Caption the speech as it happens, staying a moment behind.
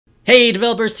Hey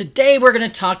developers, today we're going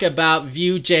to talk about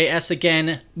Vue.js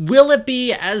again. Will it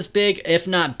be as big, if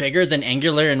not bigger, than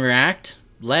Angular and React?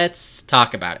 Let's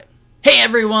talk about it. Hey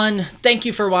everyone, thank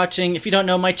you for watching. If you don't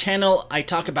know my channel, I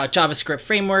talk about JavaScript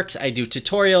frameworks. I do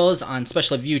tutorials on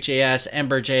especially Vue.js,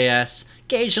 Ember.js,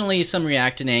 occasionally some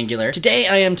React and Angular. Today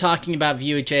I am talking about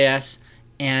Vue.js,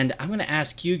 and I'm going to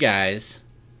ask you guys,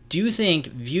 do you think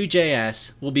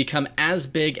Vue.js will become as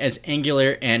big as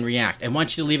Angular and React? I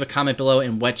want you to leave a comment below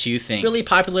and what you think. Really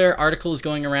popular articles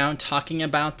going around talking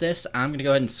about this. I'm going to go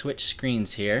ahead and switch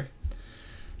screens here.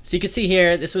 So you can see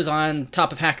here, this was on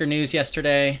top of Hacker News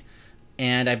yesterday,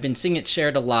 and I've been seeing it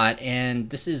shared a lot. And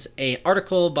this is an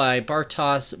article by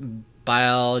Bartosz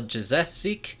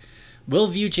Białajczyk. Will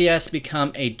Vue.js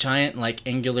become a giant like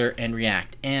Angular and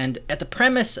React? And at the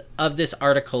premise of this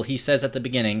article, he says at the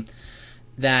beginning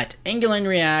that Angular and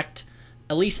React,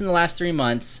 at least in the last 3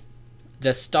 months,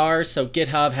 the stars, so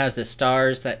GitHub has the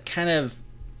stars that kind of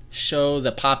show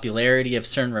the popularity of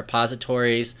certain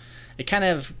repositories. It kind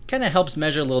of helps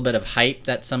measure a little bit of hype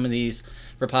that some of these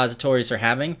repositories are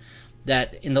having.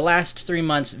 That in the last 3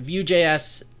 months,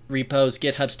 Vue.js repos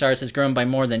GitHub stars has grown by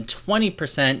more than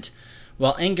 20%,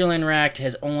 while Angular and React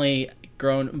has only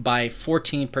grown by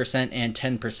 14% and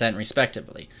 10%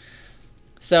 respectively.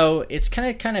 So it's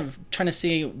kind of trying to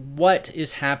see what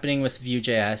is happening with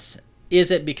Vue.js. Is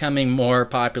it becoming more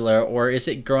popular, or is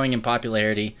it growing in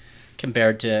popularity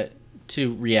compared to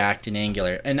React and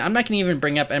Angular? And I'm not going to even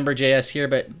bring up Ember.js here,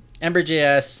 but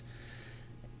Ember.js,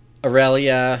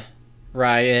 Aurelia,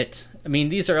 Riot, I mean,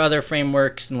 these are other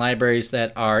frameworks and libraries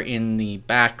that are in the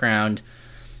background.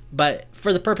 But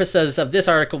for the purposes of this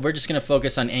article, we're just going to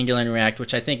focus on Angular and React,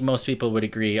 which I think most people would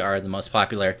agree are the most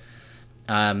popular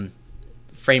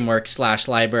frameworks /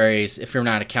 libraries, if you're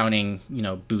not accounting,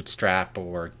 Bootstrap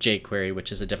or jQuery,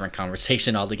 which is a different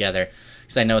conversation altogether,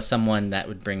 because I know someone that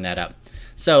would bring that up.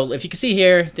 So if you can see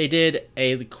here, they did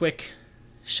a quick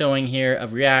showing here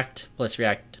of React plus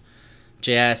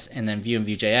React.js and then Vue and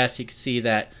Vue.js. You can see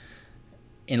that,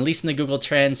 at least in the Google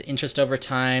Trends, interest over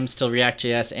time, still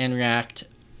React.js and React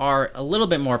are a little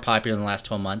bit more popular in the last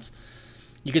 12 months.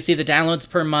 You can see the downloads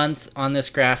per month on this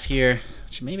graph here,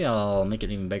 which maybe I'll make it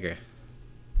even bigger.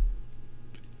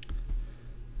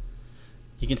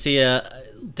 You can see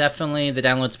definitely the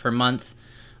downloads per month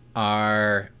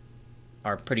are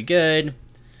pretty good.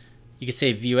 You can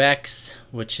see Vuex,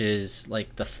 which is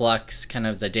like the Flux, kind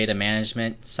of the data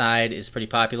management side, is pretty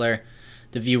popular.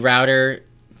 The Vue router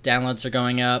downloads are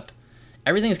going up.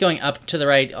 Everything's going up to the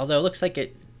right, although it looks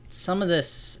like some of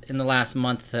this in the last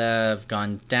month have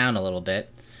gone down a little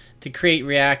bit. The Create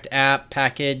React app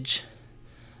package,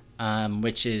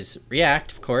 which is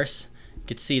React, of course. You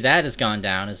could see that has gone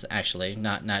down, is actually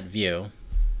not Vue.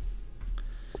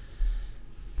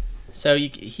 So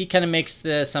he kind of makes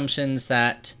the assumptions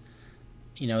that,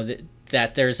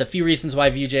 that there's a few reasons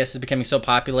why Vue.js is becoming so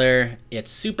popular.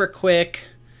 It's super quick.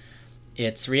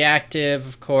 It's reactive,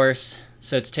 of course.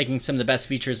 So it's taking some of the best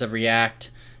features of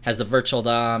React. Has the virtual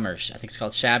DOM, or I think it's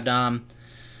called Shab DOM,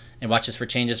 and watches for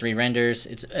changes, re-renders.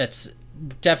 It's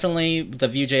definitely, the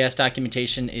Vue.js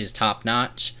documentation is top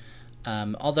notch.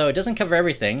 Although it doesn't cover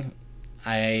everything.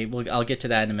 I'll get to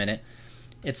that in a minute.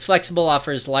 It's flexible,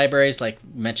 offers libraries like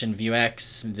mentioned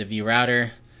Vuex, the Vue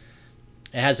router.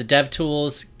 It has the dev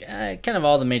tools. Kind of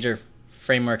all the major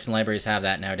frameworks and libraries have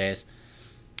that nowadays.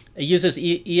 It uses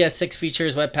ES6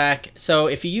 features, Webpack. So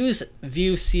if you use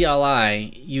Vue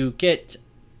CLI, you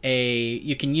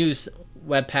can use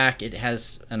Webpack. It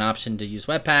has an option to use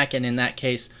Webpack, and in that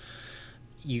case,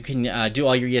 you can do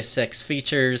all your ES6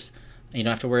 features. You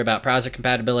don't have to worry about browser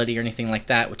compatibility or anything like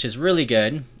that, which is really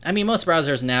good. I mean, most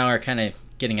browsers now are kind of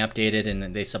getting updated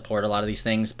and they support a lot of these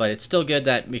things, but it's still good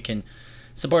that we can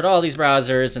support all these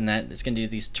browsers and that it's going to do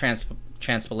these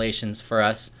transpilations for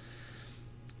us.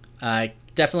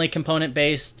 Definitely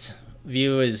component-based.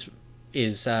 Vue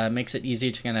makes it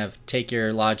easy to kind of take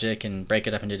your logic and break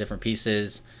it up into different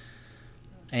pieces.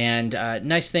 And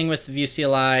nice thing with Vue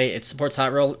CLI, it supports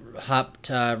hot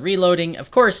reloading. Of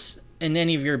course, in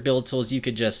any of your build tools, you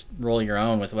could just roll your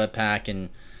own with Webpack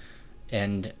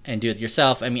and do it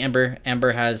yourself. I mean,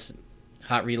 Ember has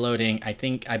hot reloading.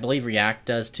 I believe React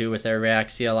does too with their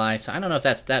React CLI. So I don't know if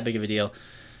that's that big of a deal.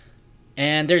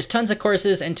 And there's tons of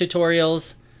courses and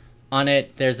tutorials on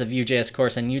it. There's the Vue.js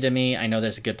course on Udemy. I know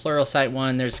there's a good Pluralsight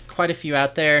one. There's quite a few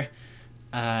out there,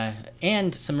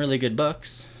 and some really good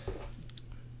books.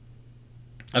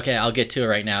 Okay, I'll get to it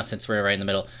right now since we're right in the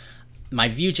middle. My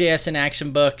Vue.js in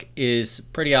Action book is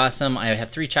pretty awesome. I have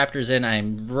 3 chapters in.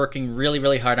 I'm working really,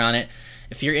 really hard on it.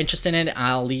 If you're interested in it,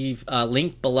 I'll leave a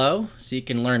link below so you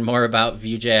can learn more about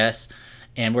Vue.js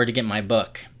and where to get my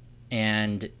book.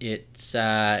 and it's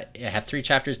I have 3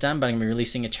 chapters done, but I'm gonna be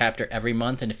releasing a chapter every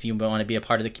month. And if you want to be a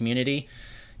part of the community,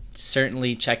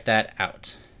 certainly check that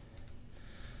out.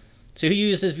 So who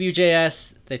uses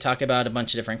Vue.js? They talk about a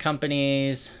bunch of different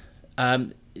companies.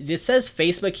 It says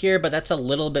Facebook here, but that's a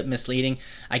little bit misleading.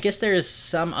 I guess there is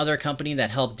some other company that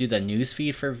helped do the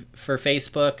newsfeed for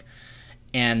Facebook,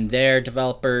 and their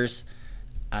developers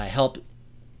help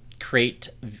create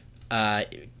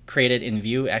it in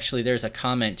Vue. Actually, there's a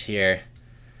comment here.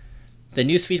 The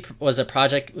newsfeed was a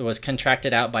project that was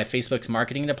contracted out by Facebook's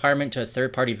marketing department to a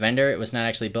third-party vendor. It was not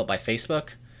actually built by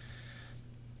Facebook.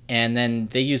 And then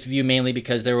they used Vue mainly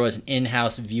because there was an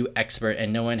in-house Vue expert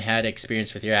and no one had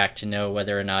experience with React to know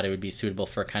whether or not it would be suitable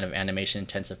for a kind of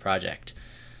animation-intensive project.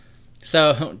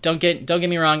 So don't get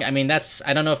me wrong. I mean,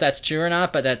 I don't know if that's true or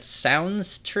not, but that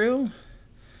sounds true.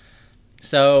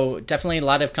 So definitely a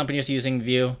lot of companies using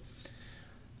Vue.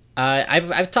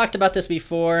 I've talked about this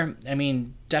before. I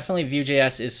mean, definitely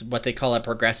Vue.js is what they call a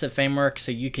progressive framework,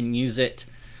 so you can use it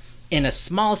in a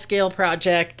small-scale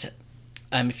project.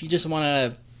 If you just want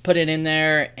to put it in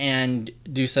there and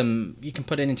do you can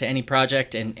put it into any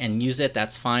project and use it,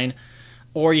 that's fine.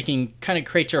 Or you can kind of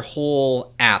create your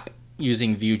whole app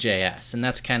using Vue.js, and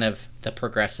that's kind of the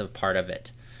progressive part of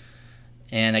it.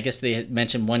 And I guess they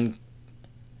mentioned one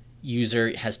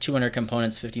user has 200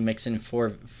 components, 50 mixin,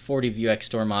 40 Vuex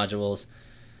store modules,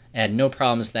 and no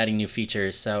problems with adding new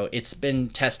features. So it's been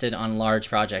tested on large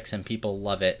projects and people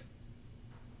love it.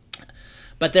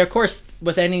 But there, of course,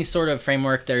 with any sort of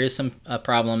framework, there is some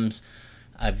problems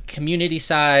of community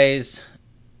size.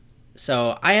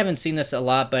 So I haven't seen this a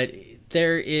lot, but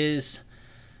there's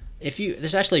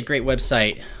actually a great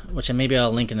website, which maybe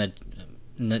I'll link in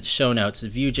the show notes,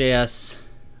 Vue.js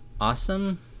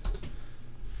Awesome.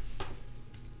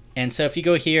 And so if you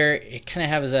go here, it kind of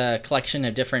has a collection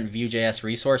of different Vue.js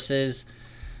resources.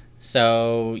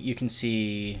 So you can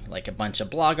see like a bunch of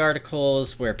blog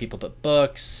articles where people put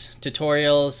books,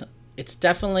 tutorials. It's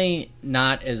definitely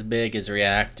not as big as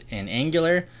React and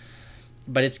Angular,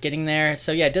 but it's getting there.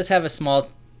 So yeah, it does have a small,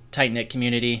 tight-knit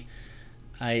community.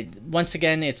 Once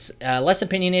again, it's less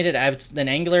opinionated than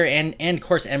Angular and of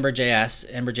course Ember.js.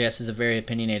 Ember.js is a very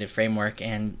opinionated framework,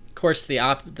 and of course the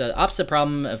opposite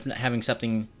problem of having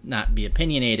something not be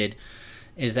opinionated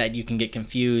is that you can get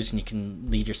confused and you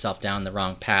can lead yourself down the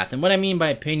wrong path. And what I mean by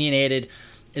opinionated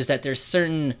is that there's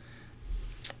certain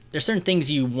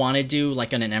things you want to do,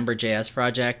 like on an Ember.js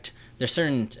project. There's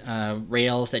certain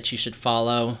rails that you should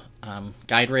follow,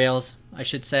 guide rails, I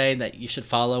should say, that you should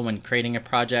follow when creating a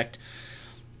project.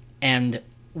 And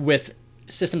with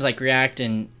systems like React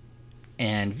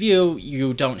and Vue,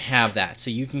 you don't have that.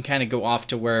 So you can kind of go off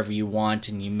to wherever you want,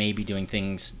 and you may be doing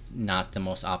things not the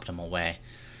most optimal way.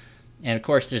 And of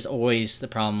course, there's always the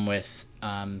problem with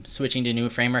switching to a new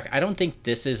framework. I don't think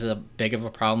this is as big of a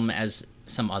problem as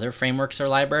some other frameworks or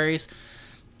libraries,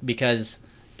 because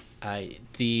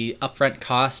the upfront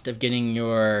cost of getting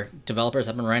your developers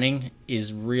up and running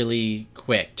is really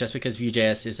quick, just because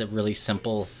Vue.js is a really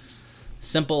simple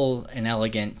and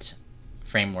elegant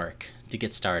framework to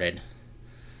get started.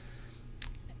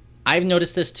 I've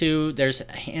noticed this too. There's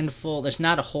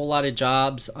not a whole lot of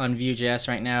jobs on Vue.js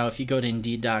right now. If you go to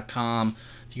Indeed.com,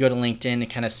 if you go to LinkedIn and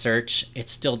kind of search,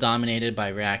 it's still dominated by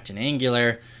React and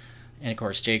Angular, and of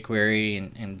course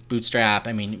jQuery and Bootstrap.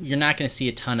 I mean, you're not going to see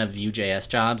a ton of Vue.js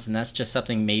jobs, and that's just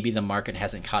something maybe the market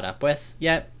hasn't caught up with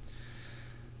yet.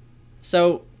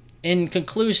 So in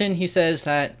conclusion, he says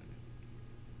that,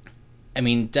 I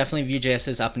mean, definitely Vue.js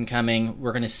is up and coming.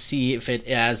 We're going to see if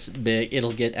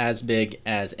it'll get as big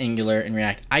as Angular and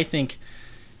React. I think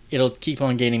it'll keep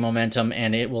on gaining momentum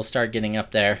and it will start getting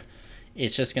up there.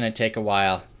 It's just going to take a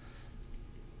while.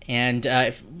 And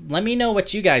let me know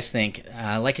what you guys think.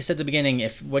 Like I said at the beginning,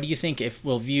 what do you think?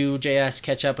 Will Vue.js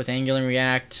catch up with Angular and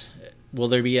React? Will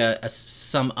there be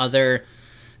some other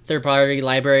third-party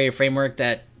library or framework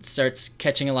that starts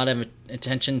catching a lot of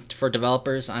attention for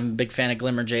developers? I'm a big fan of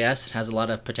Glimmer.js. It has a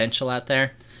lot of potential out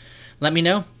there. Let me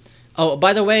know. Oh,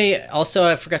 by the way, also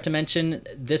I forgot to mention,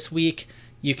 this week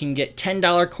you can get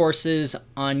 $10 courses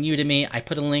on Udemy. I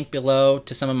put a link below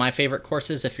to some of my favorite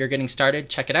courses. If you're getting started,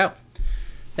 check it out.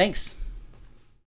 Thanks.